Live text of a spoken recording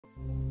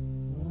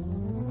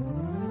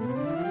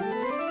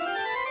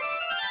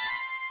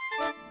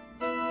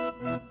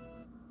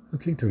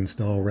Okay, to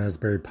install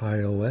Raspberry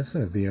Pi OS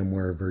on a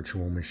VMware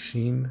virtual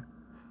machine,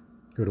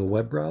 go to a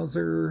web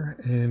browser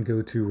and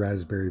go to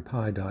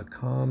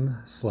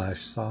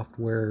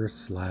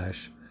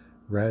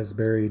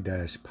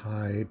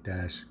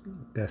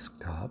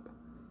raspberry-pi.com/software/raspberry-pi-desktop.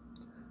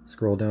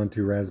 Scroll down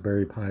to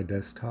Raspberry Pi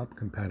Desktop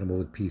compatible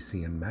with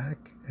PC and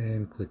Mac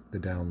and click the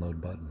download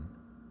button.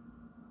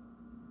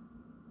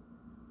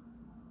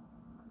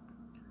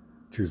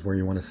 Choose where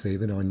you want to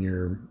save it on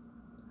your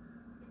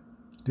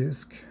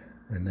disk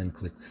and then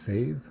click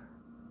Save.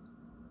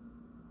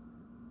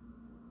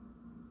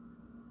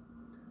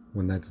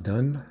 When that's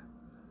done,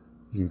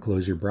 you can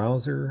close your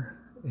browser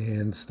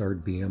and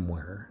start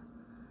VMware.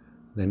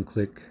 Then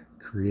click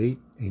Create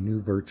a new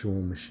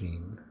virtual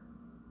machine.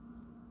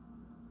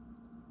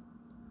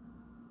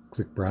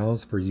 Click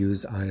Browse for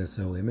Use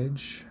ISO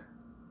image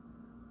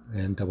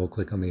and double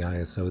click on the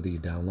ISO that you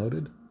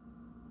downloaded.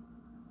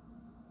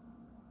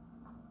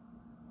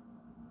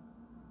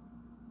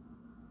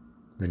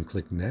 Then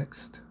click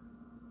Next.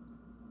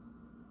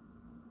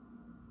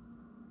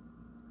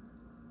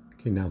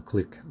 Okay, now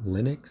click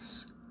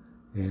Linux,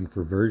 and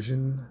for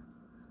version,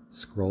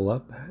 scroll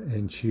up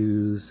and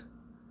choose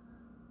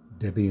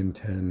Debian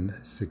 10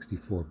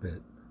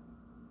 64-bit.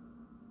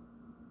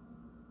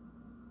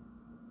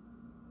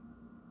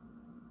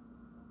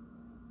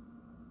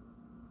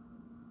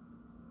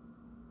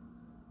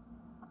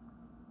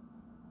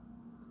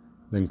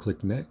 Then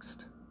click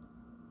Next.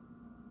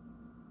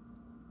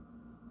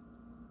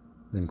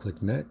 Then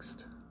click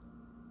Next.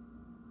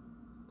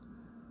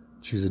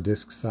 Choose a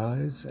disk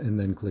size and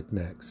then click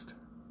Next.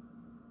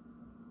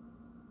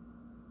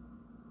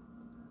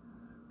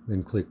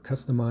 Then click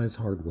Customize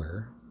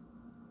Hardware.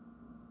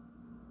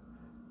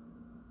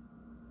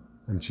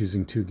 I'm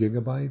choosing 2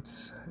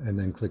 GB and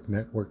then click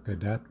Network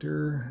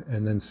Adapter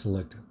and then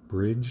select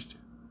Bridged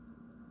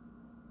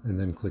and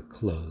then click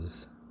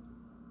Close.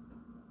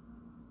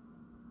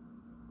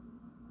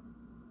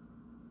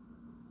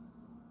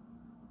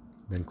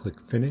 Then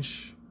click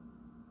Finish.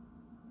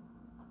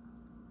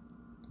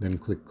 Then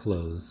click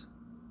Close.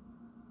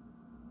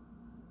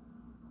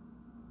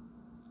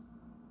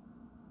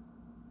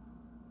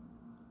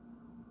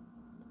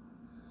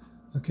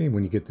 Okay,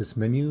 when you get this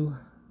menu,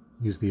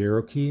 use the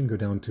arrow key and go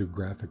down to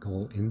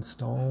Graphical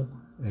Install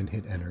and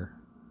hit Enter.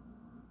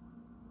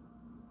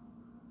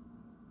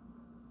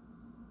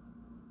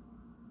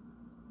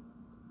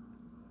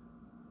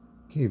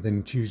 Okay,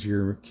 then choose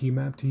your key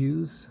map to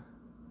use.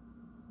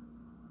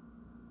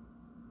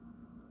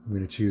 I'm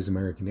going to choose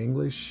American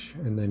English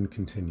and then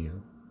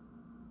Continue.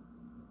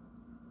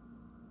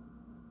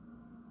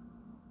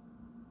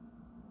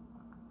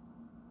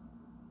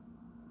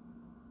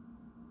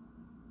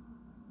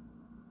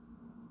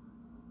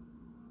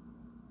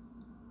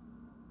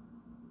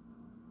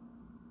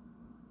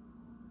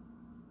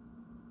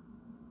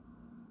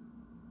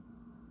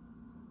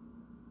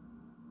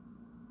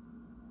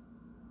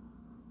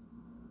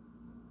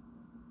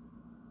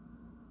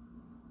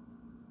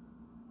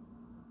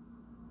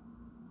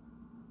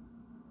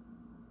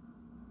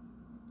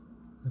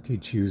 Okay,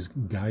 choose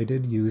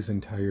Guided, use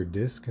entire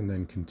disk, and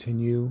then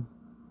Continue.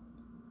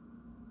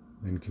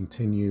 Then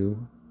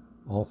Continue.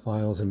 All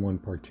files in one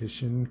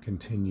partition,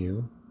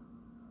 Continue.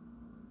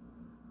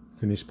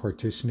 Finish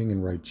partitioning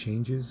and write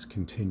changes,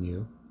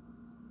 Continue.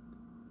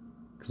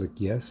 Click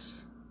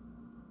Yes,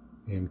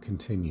 and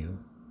Continue.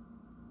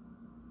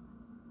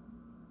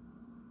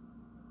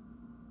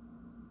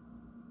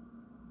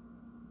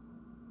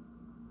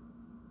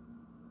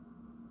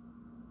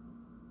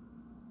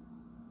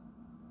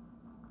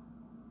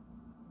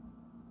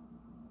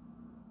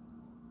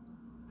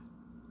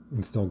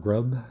 Install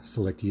Grub,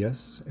 select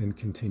Yes, and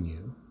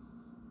Continue.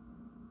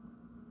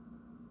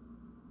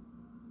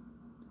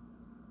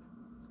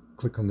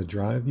 Click on the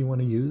drive you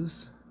want to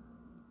use,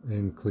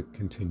 and click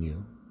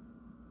Continue.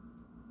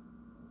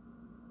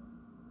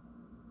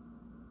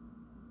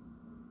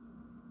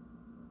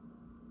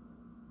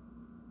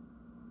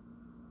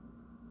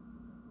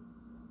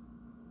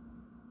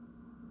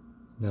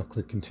 Now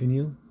click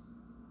Continue.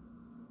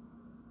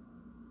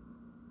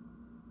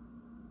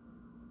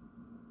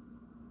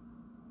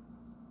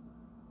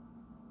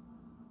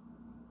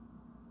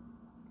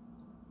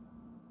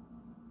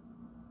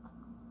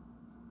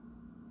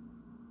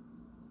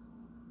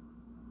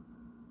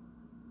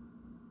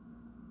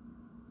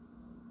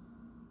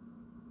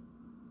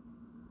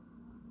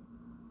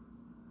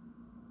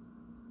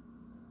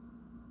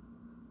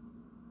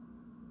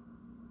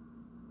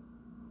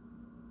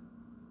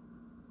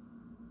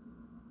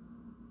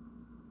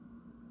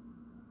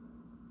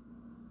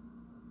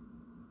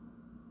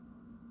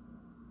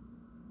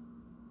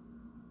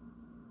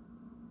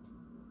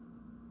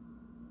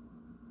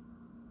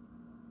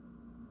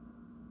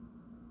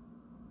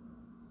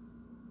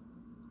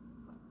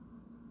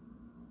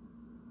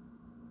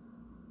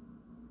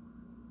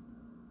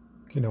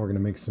 Okay, now we're going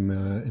to make some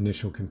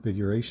initial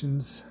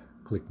configurations.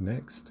 Click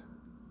Next.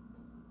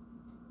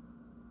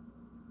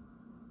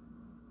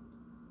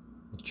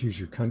 Choose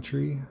your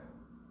country.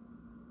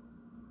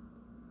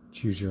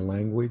 Choose your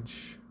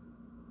language.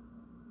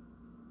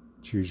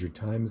 Choose your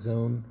time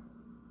zone.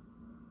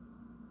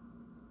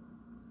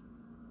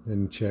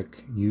 Then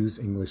check Use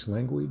English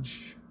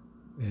Language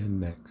and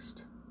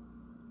Next.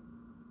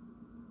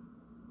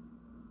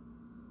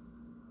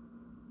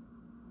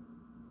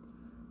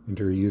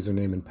 Enter a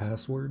username and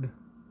password.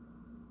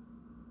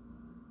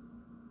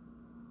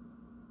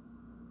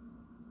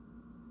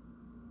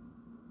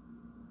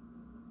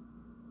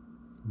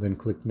 Then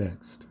click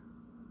Next.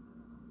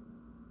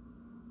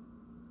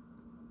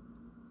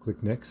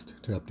 Click Next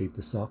to update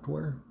the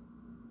software.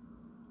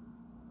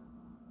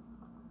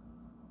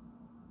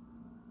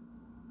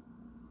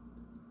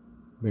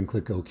 Then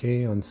click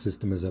OK on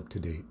System is up to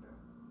date.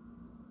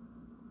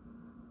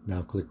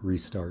 Now click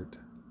Restart.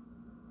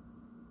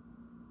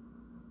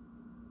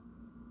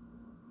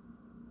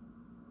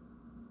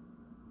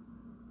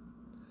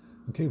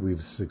 Okay,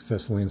 we've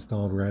successfully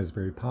installed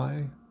Raspberry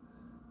Pi.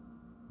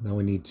 Now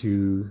we need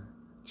to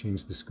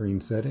change the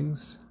screen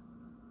settings.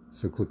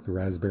 So click the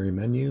Raspberry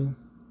menu.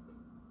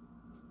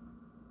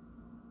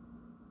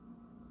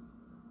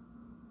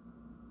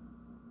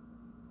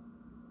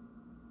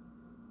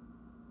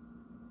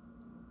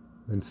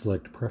 Then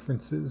select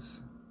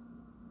Preferences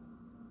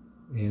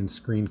and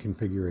Screen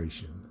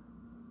Configuration.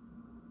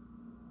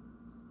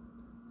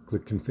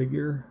 Click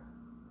Configure,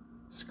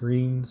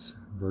 Screens,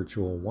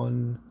 Virtual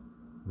 1,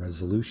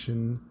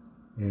 Resolution,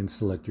 and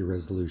select your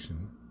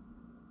resolution.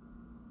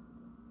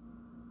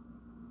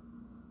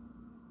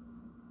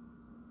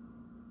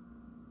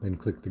 Then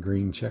click the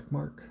green check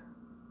mark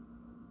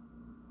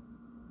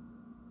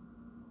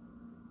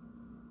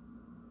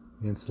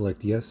and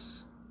select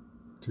Yes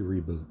to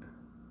reboot.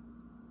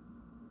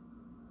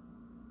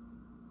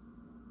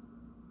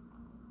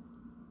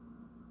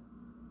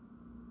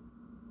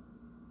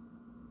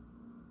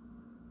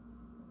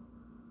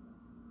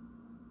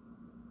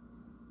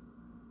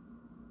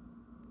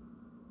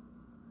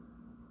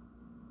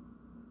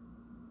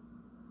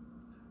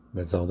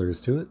 That's all there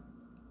is to it.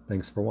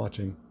 Thanks for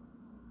watching.